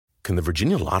Can the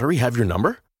Virginia Lottery have your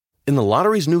number? In the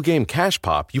lottery's new game Cash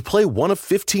Pop, you play one of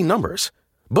 15 numbers.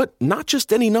 But not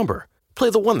just any number. Play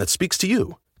the one that speaks to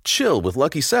you. Chill with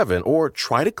Lucky 7 or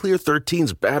try to clear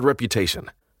 13's bad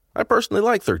reputation. I personally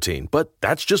like 13, but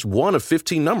that's just one of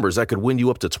 15 numbers that could win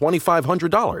you up to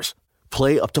 $2,500.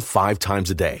 Play up to 5 times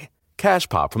a day. Cash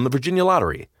Pop from the Virginia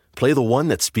Lottery. Play the one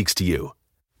that speaks to you.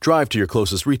 Drive to your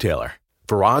closest retailer.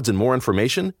 For odds and more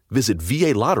information, visit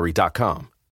VALottery.com.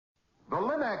 The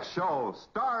Linux Show,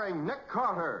 starring Nick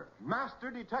Carter,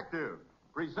 Master Detective,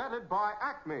 presented by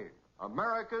Acme,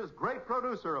 America's great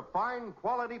producer of fine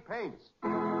quality paints.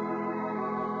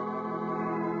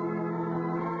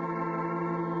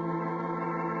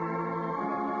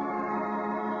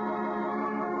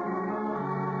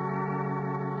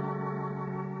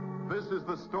 This is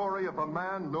the story of a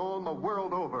man known the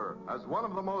world over as one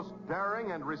of the most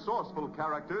daring and resourceful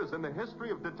characters in the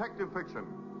history of detective fiction.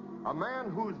 A man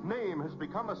whose name has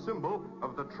become a symbol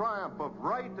of the triumph of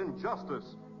right and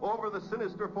justice over the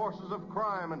sinister forces of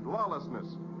crime and lawlessness.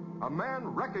 A man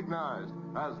recognized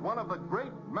as one of the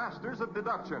great masters of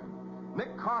deduction.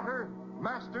 Nick Carter,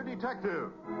 Master Detective.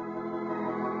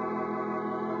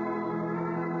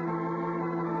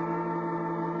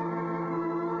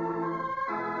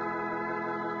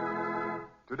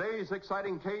 Today's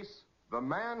exciting case, The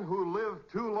Man Who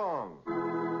Lived Too Long.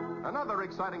 Another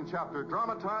exciting chapter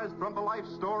dramatized from the life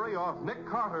story of Nick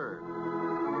Carter.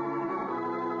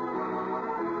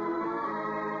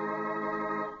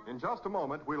 In just a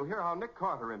moment, we'll hear how Nick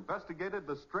Carter investigated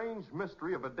the strange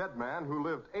mystery of a dead man who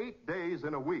lived 8 days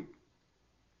in a week.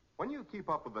 When you keep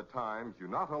up with the times, you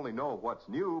not only know what's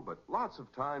new, but lots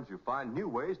of times you find new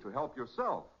ways to help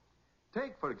yourself.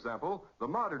 Take, for example, the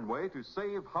modern way to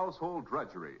save household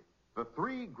drudgery. The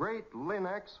 3 great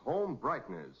Linx home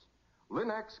brighteners.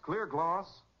 Linx Clear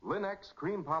Gloss, Linx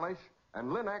Cream Polish,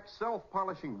 and Linx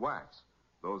Self-Polishing Wax.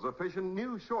 Those efficient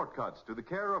new shortcuts to the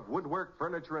care of woodwork,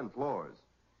 furniture, and floors.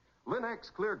 Linx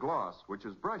Clear Gloss, which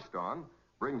is brushed on,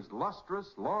 brings lustrous,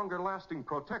 longer-lasting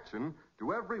protection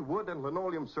to every wood and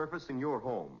linoleum surface in your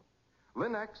home.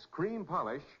 Linx Cream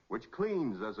Polish, which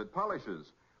cleans as it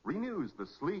polishes, renews the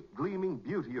sleek, gleaming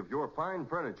beauty of your fine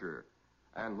furniture.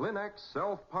 And Linx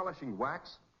Self-Polishing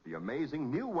Wax, the amazing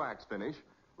new wax finish,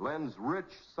 lends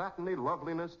rich, satiny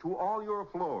loveliness to all your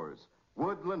floors,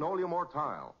 wood, linoleum, or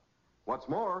tile. What's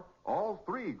more, all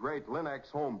 3 great Linx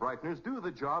home brighteners do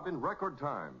the job in record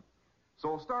time.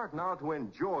 So start now to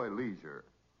enjoy leisure.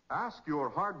 Ask your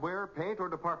hardware, paint, or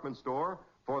department store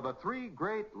for the 3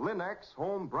 great Linx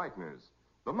home brighteners,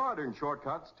 the modern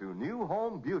shortcuts to new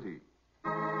home beauty.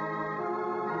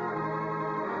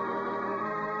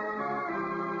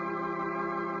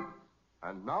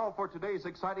 And now for today's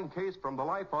exciting case from the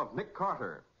life of Nick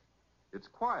Carter. It's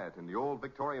quiet in the old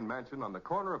Victorian mansion on the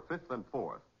corner of 5th and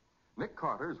 4th. Nick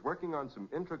Carter is working on some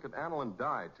intricate aniline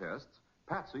dye tests.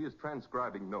 Patsy is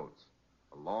transcribing notes.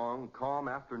 A long, calm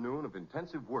afternoon of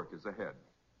intensive work is ahead.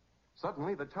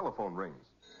 Suddenly, the telephone rings.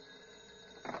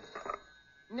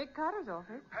 Nick Carter's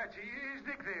office. Patsy, is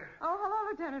Nick there? Oh,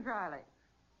 hello, Lieutenant Riley.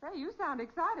 Say, you sound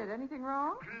excited. Anything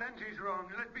wrong? Plenty's wrong.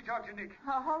 Let me talk to Nick.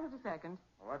 Hold it a second.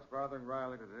 What's bothering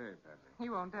Riley today, Patsy?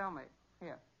 He won't tell me.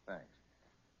 Here. Thanks.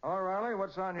 Hello, Riley.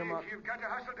 What's on your mind? You've got to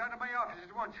hustle down to my office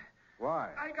at once.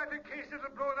 Why? I got a case that'll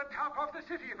blow the top off the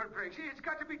city if it breaks. It's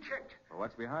got to be checked. Well,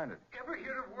 what's behind it? Ever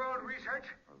hear of World Research?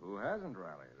 Well, who hasn't,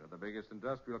 Riley? They're the biggest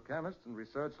industrial chemists and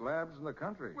research labs in the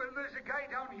country. Well, there's a guy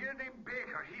down here named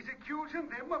Baker. He's accusing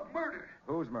them of murder.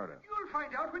 Whose murder? You'll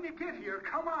find out when you get here.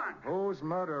 Come on. Whose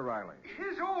murder, Riley?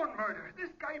 His own murder. This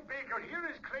guy Baker here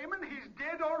is claiming he's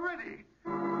dead already.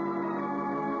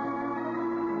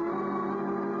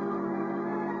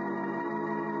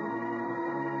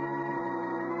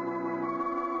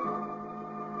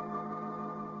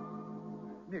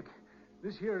 Nick,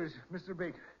 this here is Mr.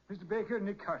 Baker. Mr. Baker,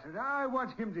 Nick Carter. I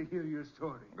want him to hear your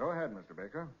story. Go ahead, Mr.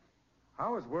 Baker.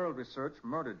 How has World Research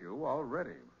murdered you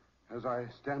already? As I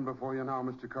stand before you now,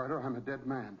 Mr. Carter, I'm a dead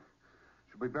man.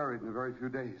 Shall be buried in a very few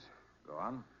days. Go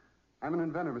on. I'm an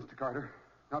inventor, Mr. Carter.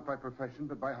 Not by profession,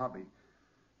 but by hobby.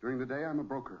 During the day, I'm a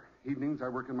broker. Evenings, I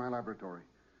work in my laboratory.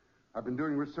 I've been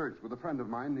doing research with a friend of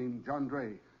mine named John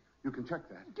Dray. You can check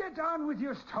that. Get on with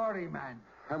your story, man.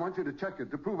 I want you to check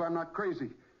it to prove I'm not crazy.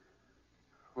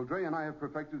 Well, Dre and I have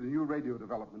perfected a new radio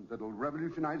development that'll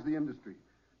revolutionize the industry.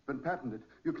 It's been patented.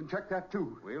 You can check that,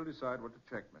 too. We'll decide what to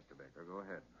check, Mr. Baker. Go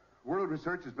ahead. World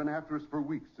Research has been after us for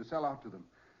weeks to sell out to them.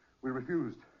 We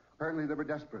refused. Apparently, they were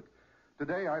desperate.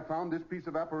 Today, I found this piece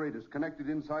of apparatus connected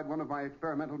inside one of my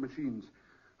experimental machines.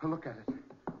 Look at it.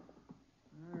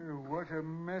 What a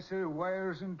mess of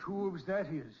wires and tubes that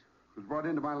is. It was brought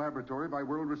into my laboratory by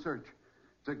World Research.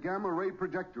 It's a gamma ray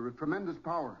projector of tremendous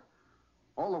power.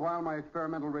 All the while my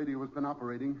experimental radio has been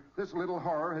operating, this little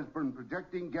horror has been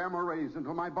projecting gamma rays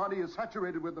until my body is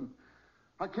saturated with them.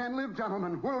 I can't live,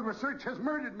 gentlemen. World Research has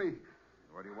murdered me.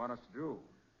 What do you want us to do?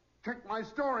 Check my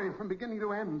story from beginning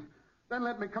to end. Then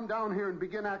let me come down here and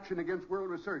begin action against World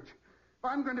Research. If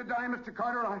I'm going to die, Mr.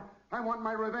 Carter, I want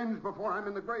my revenge before I'm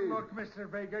in the grave. Look, Mr.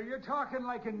 Baker, you're talking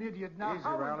like an idiot now. Easy,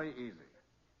 Riley, easy.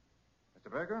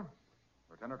 Mr. Baker,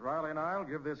 Lieutenant Riley and I'll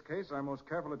give this case our most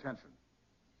careful attention.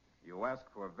 You ask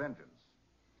for vengeance.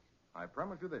 I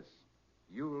promise you this.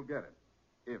 You will get it,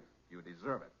 if you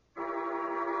deserve it.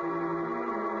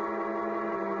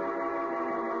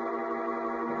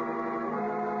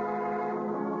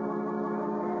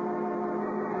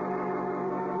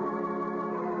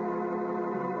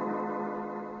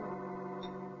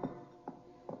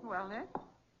 Well, Nick,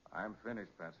 I'm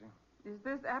finished, Patsy. is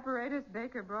this apparatus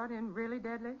Baker brought in really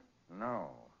deadly? No,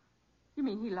 You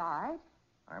mean he lied?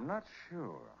 I'm not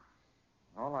sure.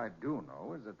 All I do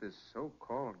know is that this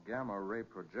so-called gamma ray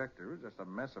projector is just a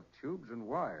mess of tubes and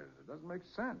wires. It doesn't make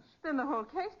sense. Then the whole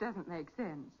case doesn't make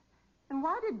sense. And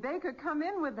why did Baker come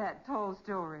in with that toll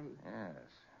story? Yes.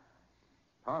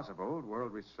 Possible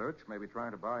World Research may be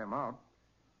trying to buy him out.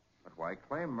 But why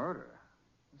claim murder?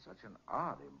 Such an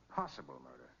odd, impossible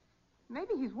murder.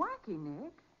 Maybe he's wacky,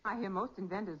 Nick. I hear most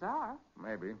inventors are.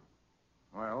 Maybe.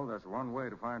 Well, that's one way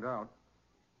to find out.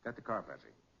 Get the car, Patsy.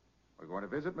 We're going to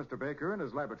visit Mr. Baker in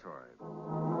his laboratory.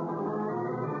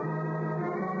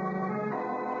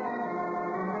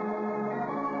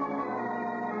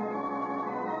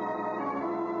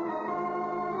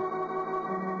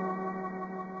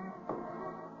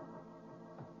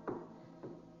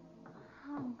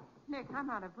 Oh, Nick, I'm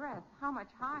out of breath. How much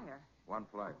higher? One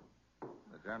flight.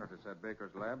 The janitor said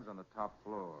Baker's lab's on the top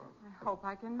floor. I hope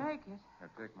I can make it. Here,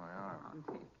 take my arm.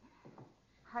 Oh, Nick.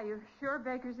 Are you sure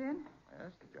Baker's in?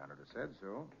 Yes, the janitor said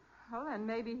so. Well, then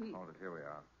maybe he... Hold it. Here we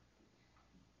are.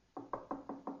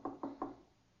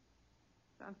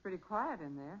 Sounds pretty quiet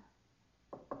in there.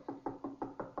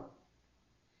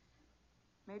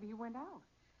 Maybe he went out.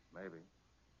 Maybe.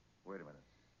 Wait a minute.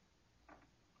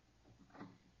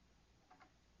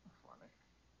 Funny.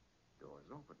 Door's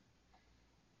open.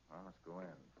 Well, let's go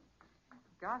in.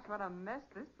 Gosh, what a mess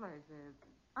this place is.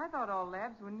 I thought all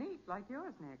labs were neat, like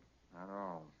yours, Nick. Not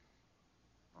all.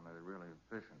 Only the really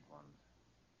efficient ones.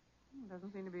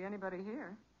 Doesn't seem to be anybody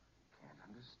here. Can't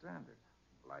understand it.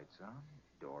 Lights on,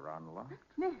 door unlocked.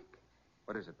 Nick,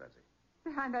 What is it, Betsy?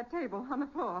 behind that table on the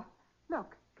floor.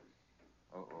 Look,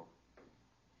 Uh-oh.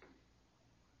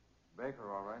 Baker,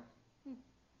 all right?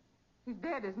 he's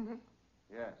dead, isn't he?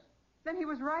 Yes. Then he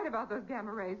was right about those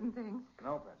gamma rays and things.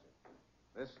 No, Betsy.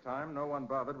 This time, no one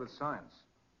bothered with science.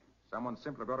 Someone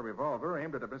simply brought a revolver,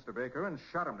 aimed it at Mr. Baker, and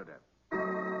shot him to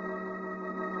death.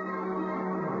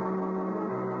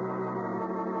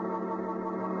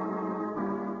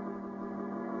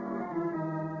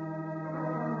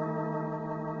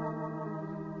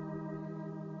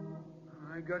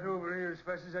 I got over here as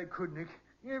fast as I could, Nick.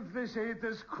 If this ain't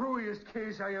the screwiest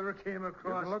case I ever came You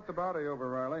across. can look the body over,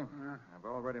 Riley. I've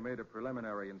already made a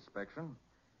preliminary inspection.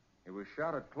 He was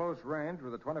shot at close range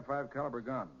with a .25 caliber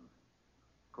gun.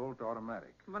 Colt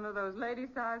automatic. One of those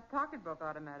lady-sized pocketbook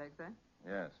automatics, eh?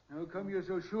 Yes. How come you're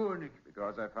so sure, Nick?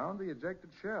 Because I found the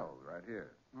ejected shell right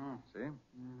here. Oh. See?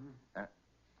 Mm-hmm.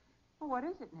 Well, what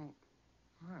is it, Nick?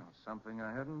 Well, something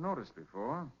I hadn't noticed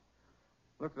before.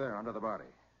 Look there, under the body.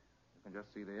 You can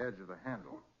just see the edge of the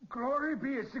handle. Glory be,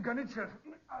 it's the gun itself.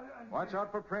 Watch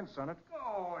out for prints on it.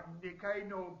 Oh, Nick, I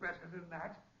know better than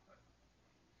that.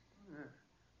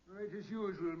 Right as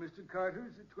usual, Mr. Carter.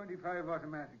 It's a .25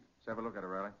 automatic. Let's have a look at it,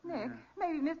 Riley. Nick,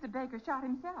 maybe Mr. Baker shot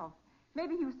himself.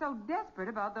 Maybe he was so desperate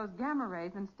about those gamma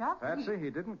rays and stuff. that Patsy, he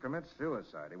didn't commit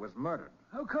suicide. He was murdered.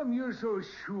 How come you're so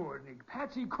sure, Nick?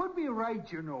 Patsy could be right,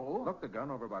 you know. Look the gun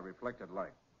over by reflected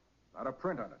light. Not a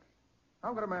print on it.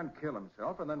 How could a man kill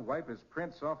himself and then wipe his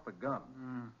prints off the gun?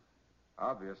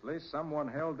 Obviously, someone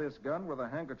held this gun with a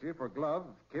handkerchief or glove,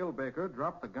 killed Baker,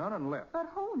 dropped the gun, and left. But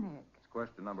who, Nick? It's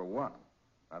question number one.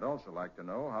 I'd also like to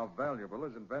know how valuable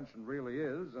his invention really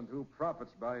is and who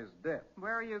profits by his death.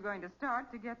 Where are you going to start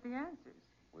to get the answers?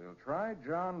 We'll try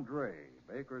John Dray,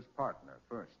 Baker's partner,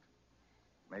 first.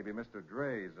 Maybe Mr.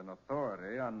 Dray's an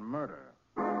authority on murder.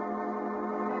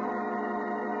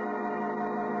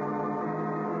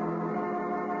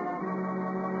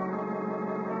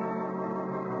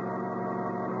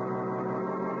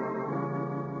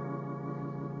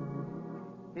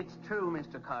 It's true,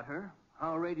 Mr. Carter.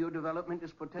 Our radio development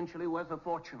is potentially worth a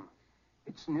fortune.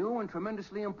 It's new and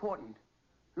tremendously important.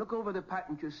 Look over the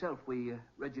patent yourself. We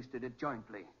registered it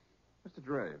jointly. Mr.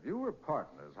 Dre, if you were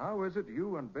partners, how is it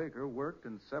you and Baker worked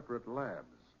in separate labs?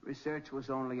 Research was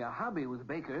only a hobby with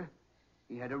Baker.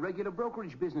 He had a regular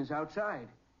brokerage business outside.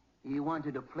 He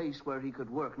wanted a place where he could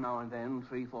work now and then,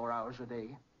 3-4 hours a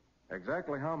day.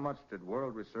 Exactly how much did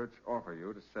World Research offer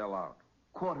you to sell out?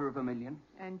 $250,000.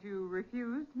 And you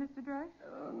refused, Mr. Dre?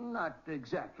 Not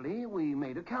exactly. We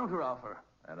made a counteroffer.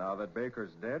 And now that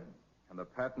Baker's dead and the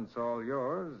patent's all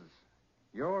yours,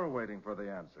 you're waiting for the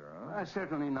answer, huh?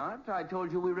 Certainly not. I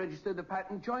told you we registered the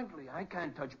patent jointly. I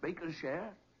can't touch Baker's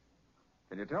share.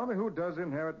 Can you tell me who does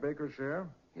inherit Baker's share?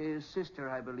 His sister,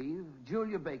 I believe,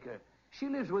 Julia Baker. She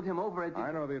lives with him over at the...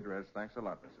 I know the address. Thanks a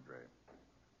lot, Mr. Dre.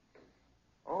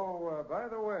 Oh, by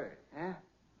the way, Eh?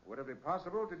 would it be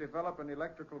possible to develop an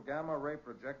electrical gamma ray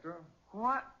projector?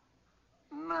 What?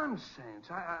 Nonsense.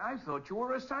 I thought you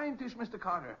were a scientist, Mr.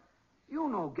 Carter. You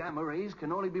know gamma rays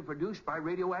can only be produced by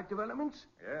radioactive elements.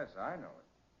 Yes, I know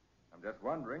it. I'm just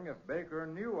wondering if Baker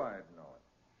knew I'd know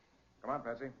it. Come on,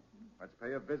 Patsy. Let's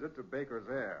pay a visit to Baker's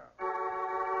heir.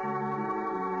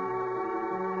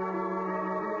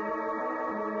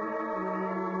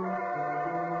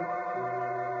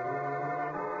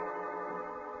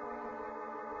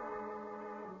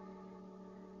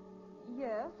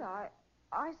 Yes,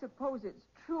 I suppose it's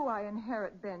true I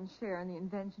inherit Ben's share in the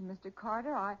invention, Mr.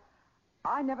 Carter.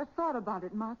 I never thought about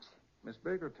it much. Miss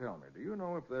Baker, tell me, do you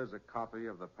know if there's a copy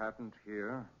of the patent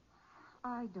here?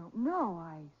 I don't know.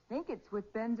 I think it's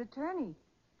with Ben's attorney.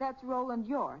 That's Roland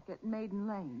York at Maiden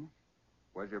Lane.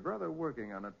 Was your brother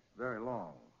working on it very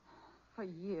long? For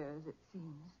years, it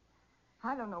seems.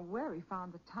 I don't know where he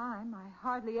found the time. I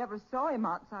hardly ever saw him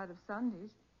outside of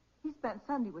Sundays. He spent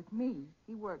Sunday with me.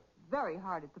 He worked very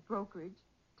hard at the brokerage,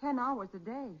 10 hours a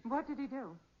day. What did he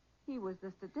do? He was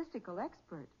the statistical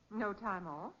expert. No time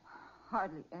off?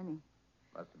 Hardly any.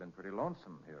 Must have been pretty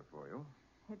lonesome here for you.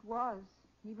 It was.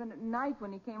 Even at night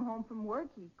when he came home from work,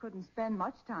 he couldn't spend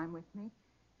much time with me.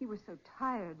 He was so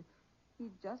tired.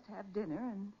 He'd just have dinner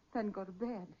and then go to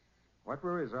bed. What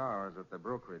were his hours at the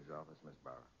brokerage office, Miss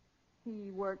Bauer?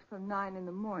 He worked from 9 in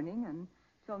the morning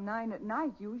until 9 at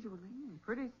night, usually.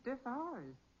 Pretty stiff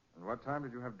hours. And what time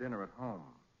did you have dinner at home?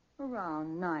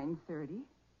 Around 9:30.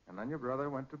 And then your brother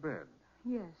went to bed?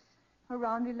 Yes,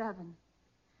 around 11.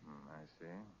 I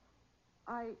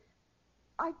see.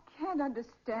 I can't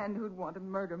understand who'd want to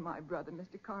murder my brother,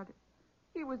 Mr. Carter.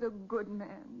 He was a good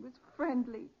man, was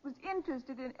friendly, was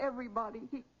interested in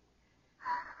everybody.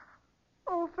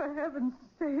 Oh, for heaven's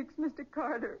sakes, Mr.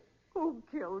 Carter, who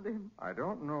killed him? I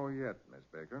don't know yet, Miss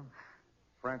Baker.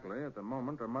 Frankly, at the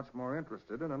moment, I'm much more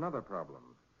interested in another problem.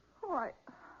 Oh,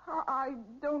 I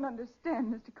don't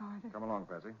understand, Mr. Carter. Come along,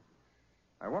 Patsy.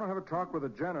 I want to have a talk with the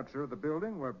janitor of the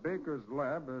building where Baker's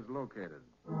lab is located.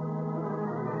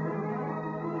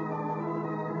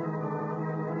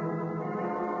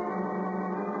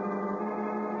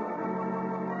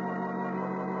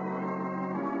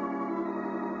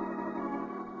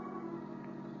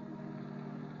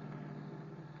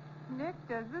 Nick,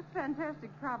 does this fantastic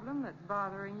problem that's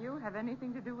bothering you have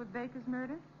anything to do with Baker's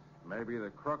murder? Maybe the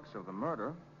crux of the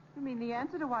murder. You mean the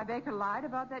answer to why Baker lied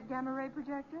about that gamma ray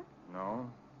projector? No.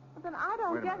 Well, then I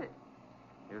don't Wait a get minute.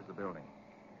 it. Here's the building.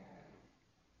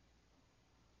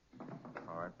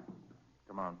 All right.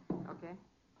 Come on. Okay.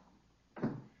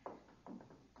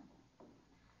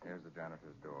 Here's the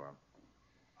janitor's door.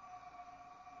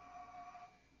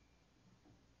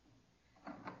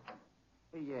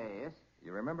 Yes.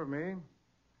 You remember me?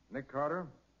 Nick Carter,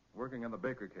 working on the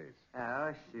Baker case.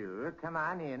 Oh, sure. Come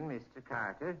on in, Mr.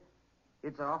 Carter.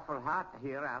 It's awful hot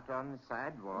here out on the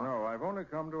sidewalk. No, I've only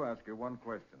come to ask you one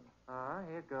question. Oh,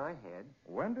 here, go ahead.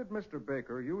 When did Mr.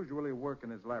 Baker usually work in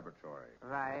his laboratory?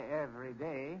 Why, every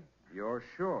day. You're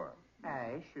sure?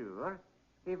 Aye, sure.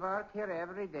 He work here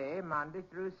every day, Monday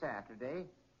through Saturday.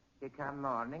 He come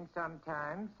morning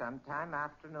sometimes, sometime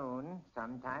afternoon,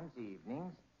 sometimes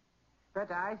evenings. But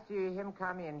I see him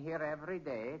come in here every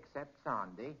day except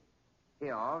Sunday. He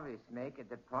always make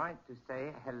it a point to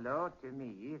say hello to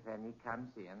me when he comes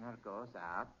in or goes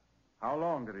out. How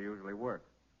long did he usually work?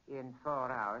 In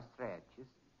 4-hour stretches.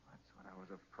 That's what I was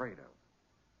afraid of.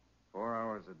 4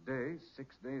 hours a day,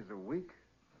 6 days a week.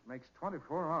 It makes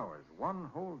 24 hours, one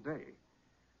whole day.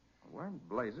 Where in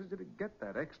blazes did he get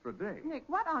that extra day? Nick,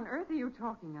 what on earth are you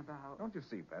talking about? Don't you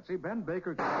see, Patsy? Ben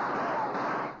Baker... Duck,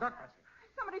 Patsy.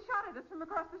 Somebody shot at us from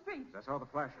across the street. I saw the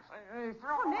flashes.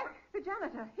 Oh, Nick, the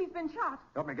janitor. He's been shot.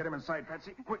 Help me get him inside,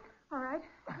 Patsy. Quick. All right.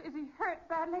 Is he hurt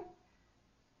badly?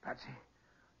 Patsy,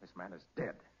 this man is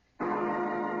dead.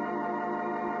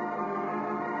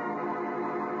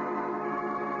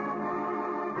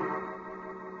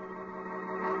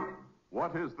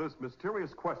 What is this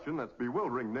mysterious question that's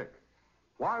bewildering Nick?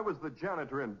 Why was the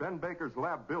janitor in Ben Baker's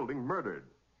lab building murdered?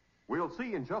 We'll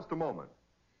see in just a moment.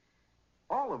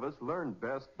 All of us learn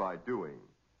best by doing.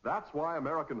 That's why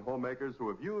American homemakers who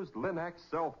have used Linex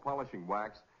self-polishing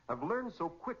wax have learned so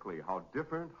quickly how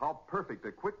different, how perfect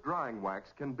a quick-drying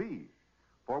wax can be.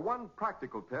 For one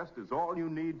practical test is all you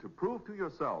need to prove to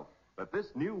yourself that this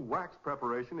new wax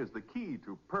preparation is the key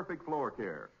to perfect floor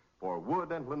care for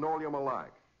wood and linoleum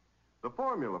alike. The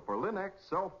formula for Linex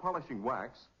self-polishing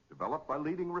wax, developed by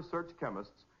leading research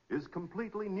chemists, is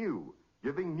completely new,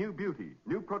 giving new beauty,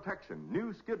 new protection,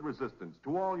 new skid resistance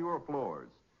to all your floors.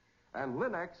 And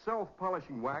Linex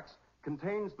self-polishing wax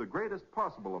contains the greatest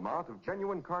possible amount of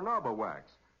genuine Carnauba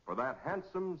wax for that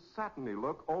handsome, satiny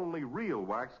look only real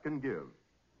wax can give.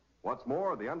 What's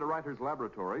more, the underwriters'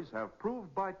 laboratories have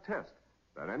proved by test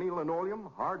that any linoleum,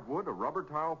 hardwood, or rubber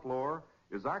tile floor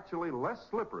is actually less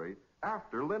slippery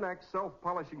after Linex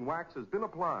self-polishing wax has been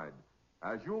applied,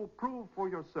 as you'll prove for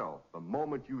yourself the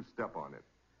moment you step on it.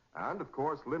 And, of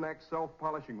course, Linex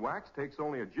self-polishing wax takes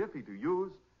only a jiffy to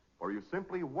use, or you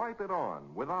simply wipe it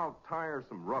on without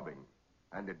tiresome rubbing,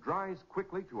 and it dries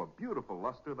quickly to a beautiful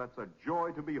luster that's a joy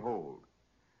to behold.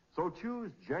 So choose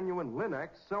genuine Linex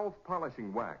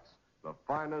self-polishing wax, the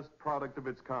finest product of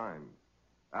its kind.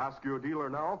 Ask your dealer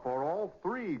now for all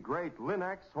 3 great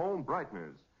Linex home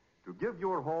brighteners to give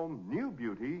your home new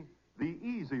beauty the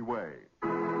easy way.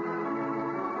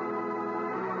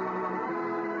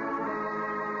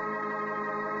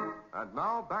 And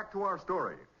now, back to our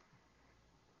story.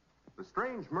 The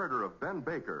strange murder of Ben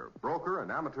Baker, broker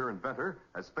and amateur inventor,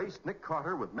 has faced Nick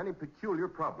Carter with many peculiar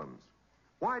problems.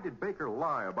 Why did Baker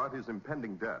lie about his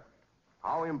impending death?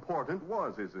 How important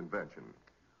was his invention?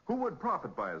 Who would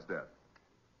profit by his death?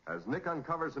 As Nick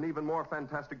uncovers an even more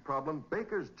fantastic problem,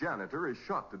 Baker's janitor is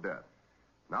shot to death.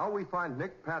 Now we find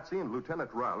Nick, Patsy, and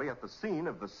Lieutenant Riley at the scene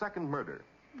of the second murder.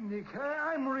 Nick,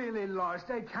 I'm really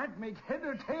lost. I can't make head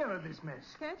or tail of this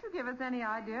mess. Can't you give us any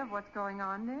idea of what's going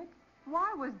on, Nick?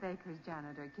 Why was Baker's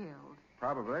janitor killed?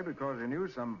 Probably because he knew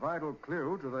some vital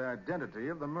clue to the identity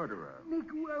of the murderer. Nick,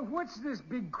 what's this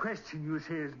big question you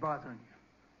say is bothering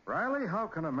you? Riley, how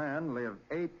can a man live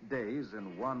 8 days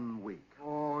in 1 week?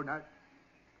 Oh,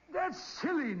 that's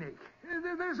silly, Nick.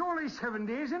 There's only 7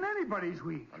 days in anybody's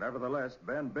week. Nevertheless,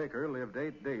 Ben Baker lived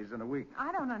 8 days in a week.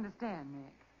 I don't understand,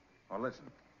 Nick. Well, listen.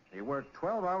 He worked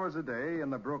 12 hours a day in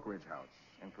the brokerage house,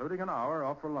 including an hour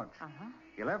off for lunch. Uh-huh.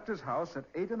 He left his house at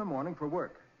 8 in the morning for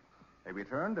work. He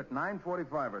returned at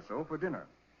 9:45 or so for dinner.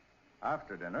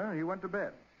 After dinner, he went to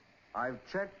bed. I've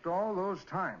checked all those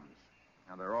times,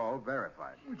 and they're all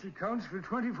verified. Which accounts for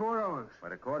 24 hours.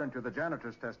 But according to the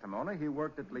janitor's testimony, he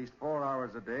worked at least 4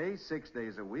 hours a day, 6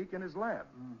 days a week in his lab.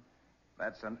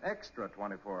 That's an extra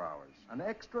 24 hours, an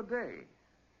extra day.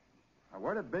 Now,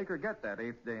 where did Baker get that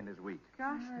 8th day in his week?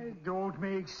 Gosh. It don't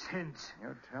make sense.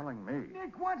 You're telling me.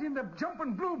 Nick, what in the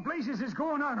jumping blue blazes is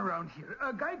going on around here?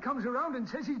 A guy comes around and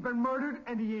says he's been murdered,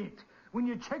 and he ain't. When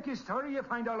you check his story, you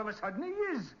find all of a sudden he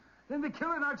is. Then the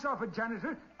killer knocks off a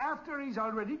janitor after he's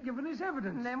already given his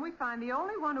evidence. And then we find the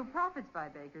only one who profits by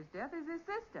Baker's death is his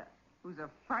sister, who's a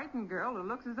frightened girl who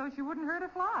looks as though she wouldn't hurt a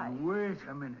fly. Wait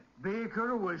a minute.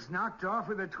 Baker was knocked off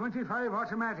with a .25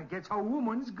 automatic. It's a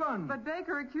woman's gun. But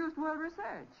Baker accused World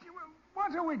Research.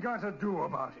 What have we got to do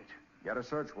about it? Get a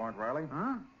search warrant, Riley.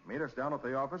 Huh? Meet us down at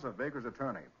the office of Baker's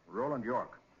attorney, Roland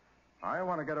York. I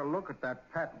want to get a look at that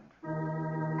patent.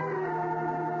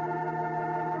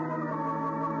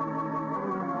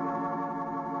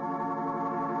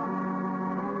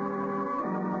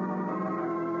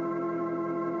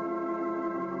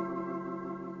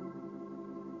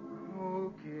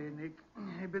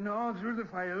 I've been all through the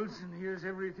files, and here's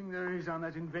everything there is on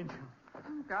that invention.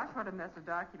 Oh, gosh, what a mess of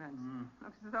documents.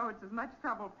 Looks as though it's as much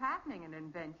trouble patenting an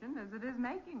invention as it is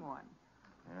making one.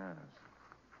 Yes.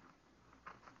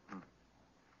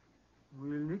 Well,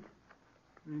 Nick,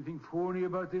 anything phony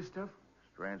about this stuff?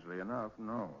 Strangely enough,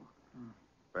 no.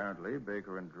 Apparently,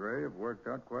 Baker and Dre have worked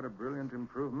out quite a brilliant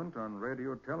improvement on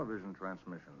radio-television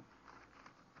transmission.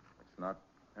 It's not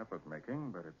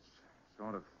epoch-making, but it's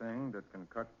sort of thing that can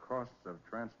cut costs of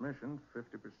transmission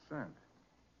 50%.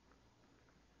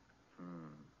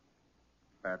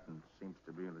 Patent seems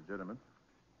to be legitimate.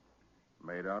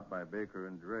 Made out by Baker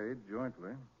and Dre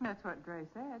jointly. That's what Dre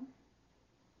said.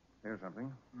 Here's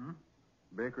something.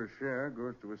 Baker's share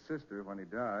goes to his sister when he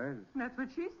dies. That's what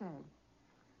she said.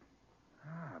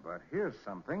 But here's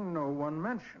something no one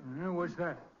mentioned. What's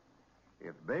that?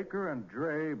 If Baker and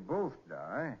Dre both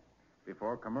die,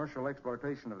 before commercial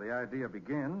exploitation of the idea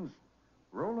begins,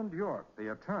 Roland York,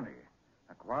 the attorney,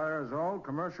 Acquires all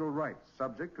commercial rights,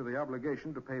 subject to the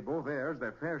obligation to pay both heirs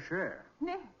their fair share.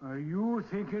 Nick. Are you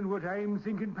thinking what I'm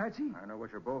thinking, Patsy? I know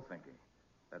what you're both thinking.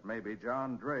 That maybe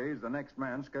John Dre's the next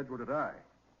man scheduled to die.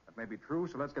 That may be true,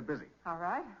 so let's get busy. All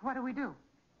right. What do we do?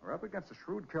 We're up against a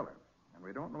shrewd killer, and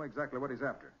we don't know exactly what he's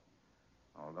after.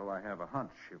 Although I have a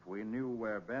hunch, if we knew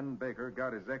where Ben Baker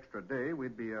got his extra day,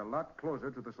 we'd be a lot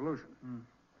closer to the solution.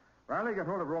 Riley, get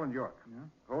hold of Roland York. Yeah?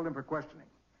 Hold him for questioning,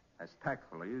 as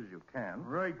tactfully as you can.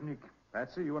 Right, Nick.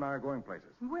 Patsy, you and I are going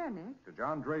places. Where, Nick? To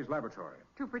John Dre's laboratory.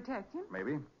 To protect him?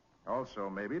 Maybe. Also,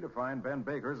 maybe to find Ben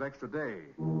Baker's extra day.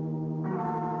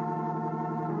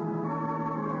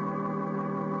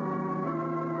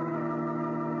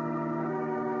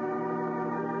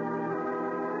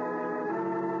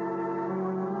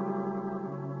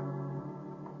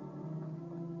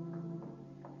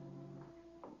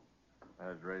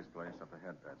 There's Dre's place up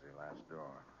ahead, Patsy. Last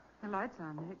door. The light's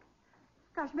on, Nick.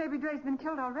 Gosh, maybe Dre's been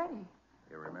killed already.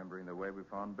 You're remembering the way we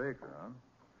found Baker, huh?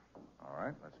 All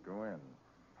right, let's go in.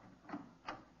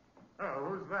 Oh,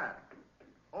 who's that?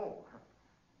 Oh,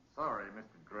 sorry,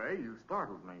 Mr. Gray. You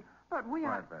startled me. But we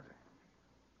are... Quiet, Patsy.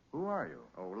 Who are you?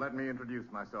 Oh, let me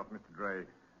introduce myself, Mr. Gray.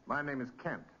 My name is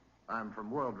Kent. I'm from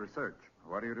World Research.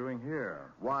 What are you doing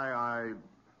here? Why,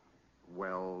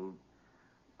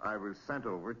 I was sent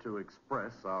over to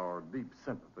express our deep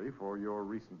sympathy for your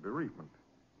recent bereavement.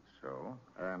 So?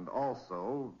 And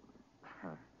also,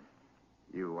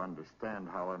 you understand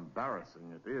how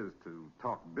embarrassing it is to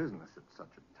talk business at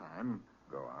such a time.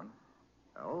 Go on.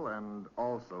 Well, and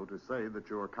also to say that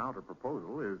your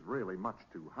counter-proposal is really much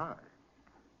too high.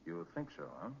 You think so,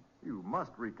 huh? You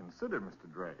must reconsider,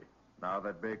 Mr. Dre. Now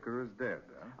that Baker is dead,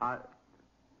 huh?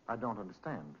 I don't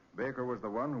understand. Baker was the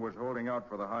one who was holding out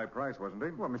for the high price, wasn't he?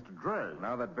 Well, Mr. Dre.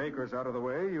 Now that Baker's out of the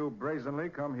way, you brazenly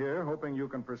come here hoping you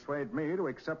can persuade me to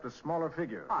accept a smaller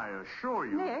figure. I assure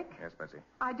you. Nick, Yes, Betsy.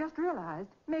 I just realized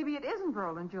maybe it isn't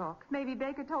Roland York. Maybe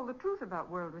Baker told the truth about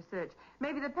World Research.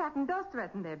 Maybe the patent does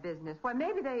threaten their business. Why,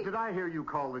 maybe they... Did I hear you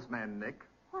call this man Nick?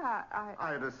 Well,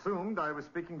 I had assumed I was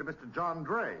speaking to Mr. John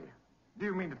Dre. Do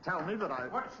you mean to tell me that I...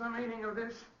 What's the meaning of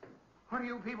this? What are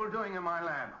you people doing in my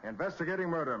lab? Investigating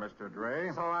murder, Mr.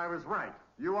 Dre. So I was right.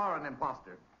 You are an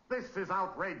imposter. This is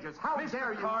outrageous. How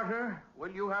dare you... Mr. Carter, will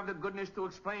you have the goodness to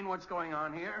explain what's going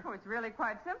on here? Oh, it's really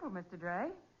quite simple, Mr. Dre.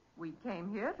 We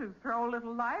came here to throw a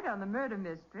little light on the murder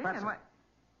mystery. Patsy. And what...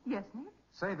 Yes, Nick?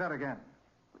 Say that again.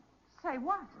 Say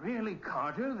what? Really,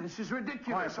 Carter? This is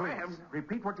ridiculous. Quiet, please.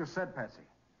 Repeat what you said, Patsy.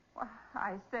 Well,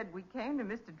 I said we came to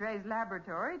Mr. Dre's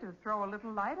laboratory to throw a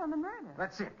little light on the murder.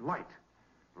 That's it, light.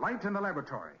 Light in the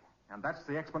laboratory. And that's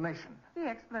the explanation. The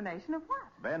explanation of what?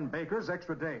 Ben Baker's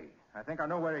extra day. I think I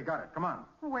know where he got it. Come on.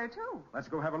 Where to? Let's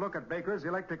go have a look at Baker's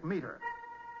electric meter.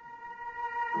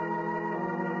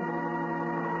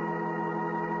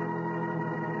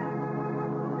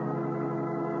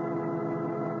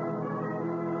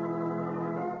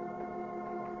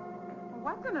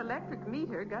 What's an electric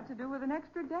meter got to do with an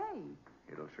extra day?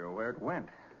 It'll show where it went.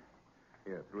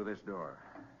 Here, through this door.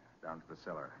 Down to the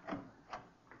cellar.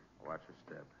 Watch your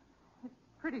step. It's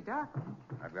pretty dark.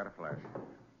 I've got a flash.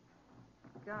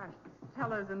 Gosh, the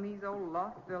cellars in these old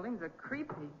loft buildings are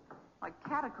creepy. Like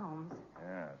catacombs.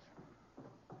 Yes.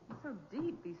 It's so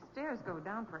deep, these stairs go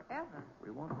down forever.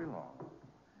 We won't be long.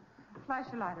 Flash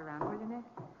your light around, will you, Nick?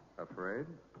 Afraid?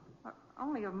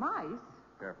 Only of mice.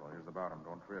 Careful, here's the bottom.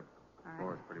 Don't trip. All right. The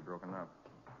floor's pretty broken up.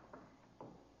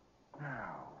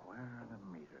 Now, where are the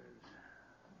meters?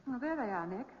 Oh, there they are,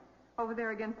 Nick. Over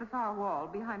there against the far wall,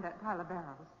 behind that pile of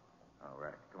barrels. All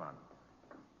right, come on.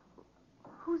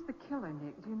 Who's the killer,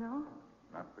 Nick? Do you know?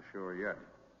 Not for sure yet.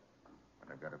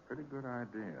 But I've got a pretty good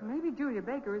idea. Maybe Julia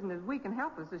Baker isn't as weak and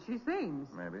helpless as she seems.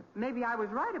 Maybe. Maybe I was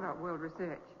right about World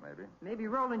Research. Maybe. Maybe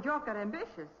Roland York got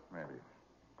ambitious. Maybe.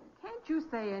 Can't you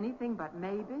say anything but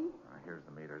maybe? Here's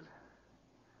the meters.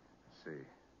 Let's see.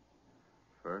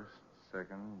 First,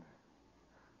 second.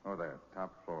 Oh, there.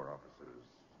 Top floor offices.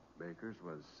 Baker's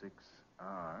was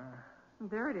 6R.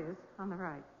 There it is, on the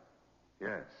right.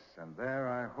 Yes, and there,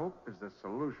 I hope, is the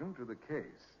solution to the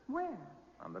case. Where?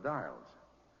 On the dials.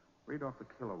 Read off the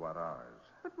kilowatt hours.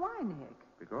 But why, Nick?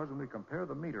 Because when we compare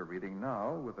the meter reading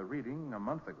now with the reading a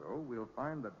month ago, we'll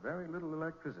find that very little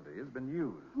electricity has been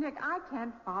used. Nick, I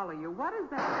can't follow you. What is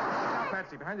that? Now,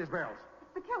 Patsy, behind these barrels.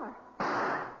 It's the killer.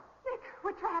 Nick,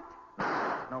 we're trapped.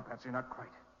 No, Patsy, not quite.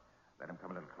 Let him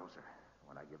come a little closer.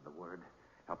 When I give the word,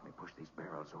 help me push these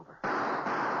barrels over.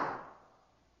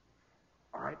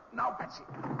 All right, now, Patsy.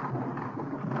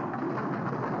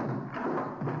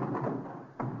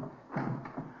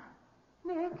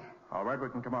 Nick? All right, we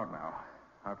can come out now.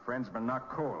 Our friend's been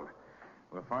knocked cold.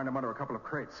 We'll find him under a couple of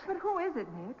crates. But who is it,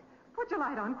 Nick? Put your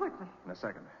light on quickly. In a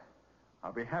second.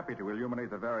 I'll be happy to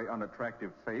illuminate the very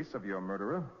unattractive face of your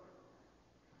murderer.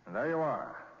 And there you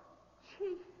are.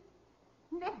 Gee,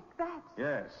 Nick, that's...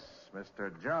 Yes,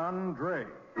 Mr. John Dray.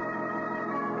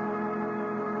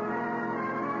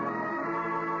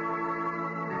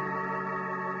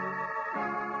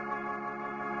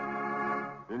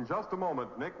 In just a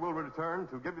moment, Nick will return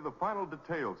to give you the final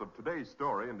details of today's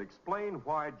story and explain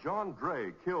why John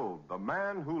Dray killed the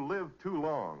man who lived too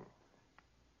long.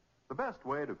 The best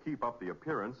way to keep up the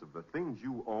appearance of the things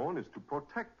you own is to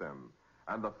protect them.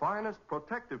 And the finest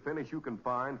protective finish you can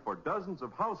find for dozens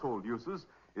of household uses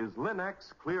is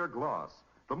Linex Clear Gloss,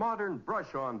 the modern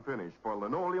brush-on finish for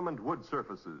linoleum and wood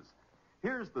surfaces.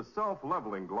 Here's the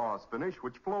self-leveling gloss finish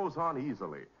which flows on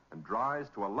easily and dries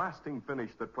to a lasting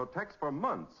finish that protects for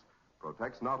months.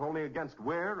 Protects not only against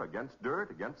wear, against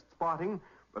dirt, against spotting,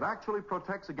 but actually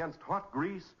protects against hot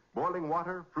grease, boiling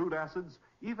water, fruit acids,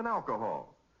 even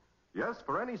alcohol. Yes,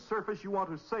 for any surface you want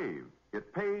to save,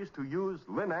 it pays to use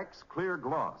Linex Clear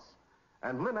Gloss.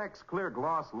 And Linex Clear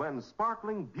Gloss lends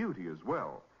sparkling beauty as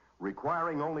well,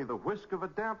 requiring only the whisk of a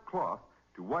damp cloth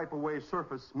to wipe away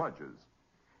surface smudges.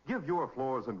 Give your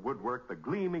floors and woodwork the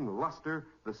gleaming luster,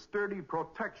 the sturdy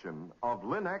protection of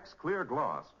Linex Clear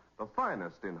Gloss, the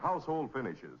finest in household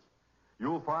finishes.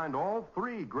 You'll find all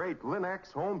three great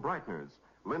Linex home brighteners,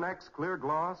 Linex Clear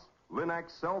Gloss,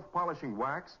 Linex self-polishing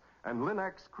wax, and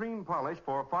Linex cream polish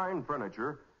for fine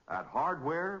furniture at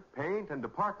hardware, paint, and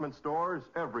department stores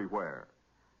everywhere.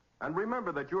 And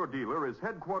remember that your dealer is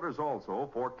headquarters also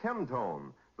for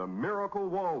Chemtone, the miracle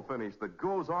wall finish that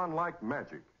goes on like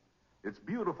magic. Its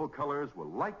beautiful colors will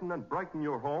lighten and brighten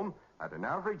your home at an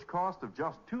average cost of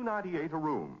just $2.98 a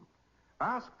room.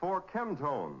 Ask for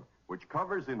Chemtone, which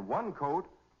covers in one coat,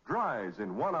 dries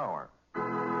in 1 hour.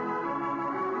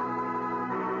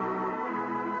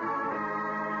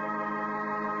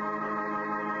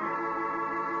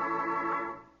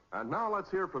 And now let's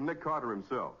hear from Nick Carter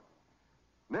himself.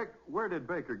 Nick, where did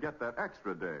Baker get that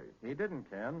extra day? He didn't,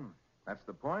 Ken. That's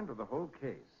the point of the whole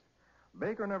case.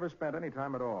 Baker never spent any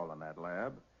time at all in that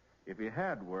lab. If he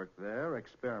had worked there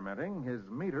experimenting, his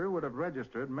meter would have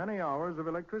registered many hours of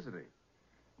electricity.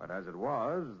 But as it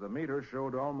was, the meter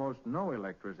showed almost no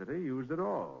electricity used at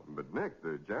all. But, Nick,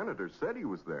 the janitor said he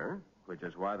was there. Which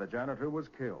is why the janitor was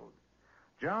killed.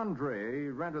 John Dray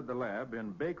rented the lab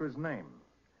in Baker's name.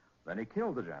 Then he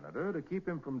killed the janitor to keep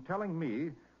him from telling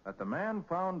me that the man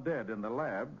found dead in the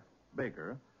lab,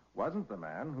 Baker, wasn't the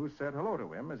man who said hello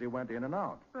to him as he went in and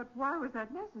out. But why was that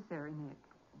necessary, Nick?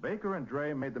 Baker and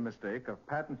Dray made the mistake of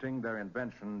patenting their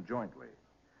invention jointly.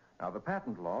 Now, the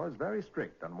patent law is very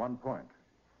strict on one point.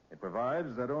 It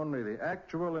provides that only the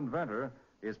actual inventor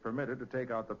is permitted to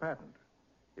take out the patent.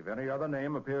 If any other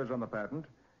name appears on the patent,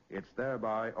 it's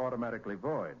thereby automatically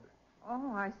void.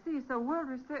 Oh, I see. So World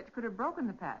Research could have broken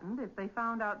the patent if they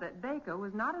found out that Baker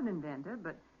was not an inventor,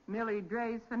 but merely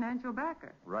Dray's financial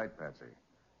backer. Right, Patsy.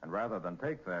 And rather than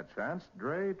take that chance,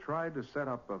 Dray tried to set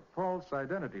up a false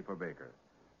identity for Baker.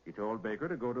 He told Baker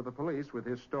to go to the police with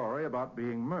his story about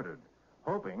being murdered,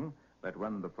 hoping that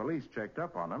when the police checked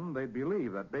up on him, they'd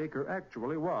believe that Baker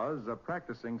actually was a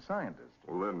practicing scientist.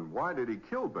 Well, then why did he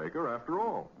kill Baker after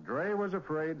all? Dray was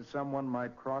afraid someone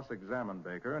might cross-examine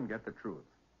Baker and get the truth.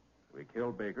 We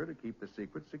killed Baker to keep the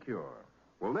secret secure.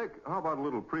 Well, Nick, how about a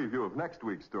little preview of next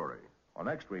week's story? Well,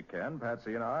 next week, Ken,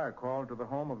 Patsy and I are called to the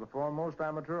home of the foremost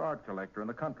amateur art collector in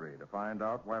the country to find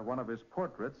out why one of his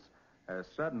portraits has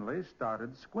suddenly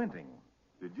started squinting.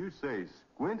 Did you say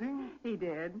squinting? He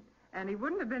did. And he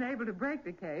wouldn't have been able to break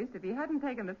the case if he hadn't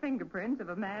taken the fingerprints of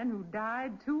a man who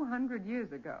died 200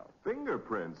 years ago.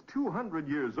 Fingerprints? 200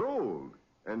 years old?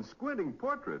 And squinting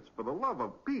portraits? For the love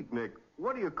of Pete, Nick,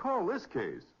 what do you call this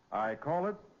case? I call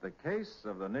it the case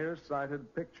of the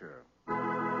nearsighted picture.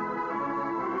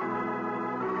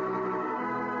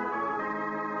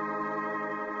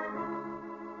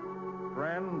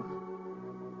 Friends,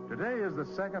 today is the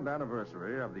second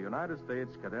anniversary of the United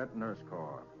States Cadet Nurse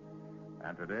Corps.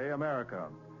 And today, America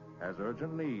has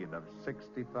urgent need of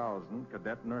 60,000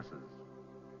 cadet nurses.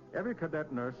 Every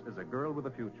cadet nurse is a girl with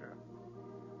a future.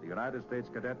 The United States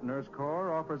Cadet Nurse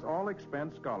Corps offers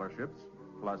all-expense scholarships,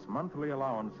 plus monthly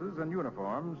allowances and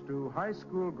uniforms to high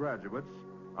school graduates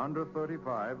under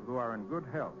 35 who are in good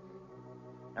health.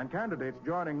 And candidates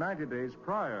joining 90 days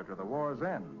prior to the war's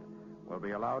end will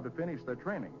be allowed to finish their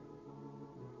training.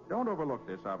 Don't overlook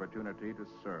this opportunity to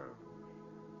serve.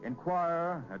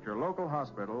 Inquire at your local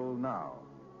hospital now.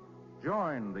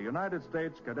 Join the United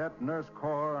States Cadet Nurse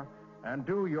Corps and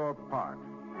do your part.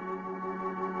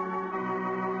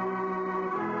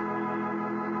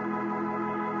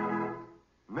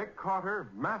 Carter,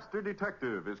 Master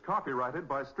Detective, is copyrighted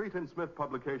by Street and Smith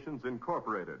Publications,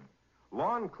 Incorporated.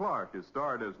 Lon Clark is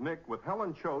starred as Nick with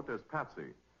Helen Choate as Patsy.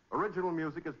 Original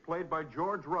music is played by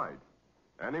George Wright.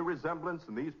 Any resemblance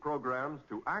in these programs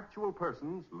to actual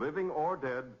persons, living or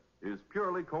dead, is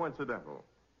purely coincidental.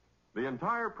 The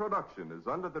entire production is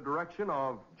under the direction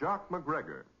of Jock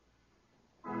McGregor.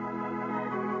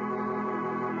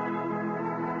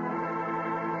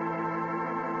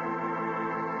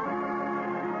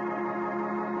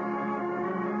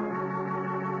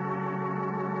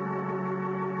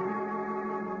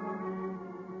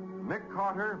 Nick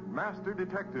Carter, Master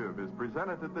Detective, is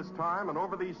presented at this time and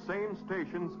over these same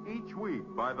stations each week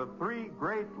by the three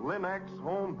great Lin-X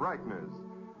home brighteners.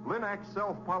 Lin-X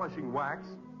self-polishing wax,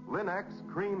 Lin-X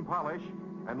cream polish,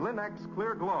 and Lin-X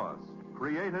clear gloss,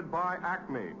 created by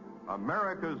Acme,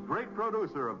 America's great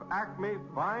producer of Acme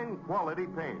fine quality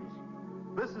paints.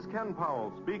 This is Ken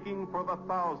Powell speaking for the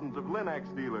thousands of Lin-X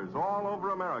dealers all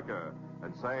over America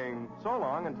and saying so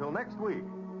long until next week.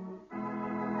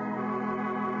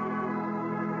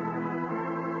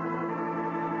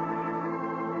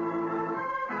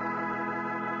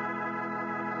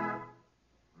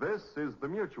 This is the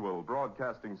Mutual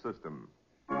Broadcasting System.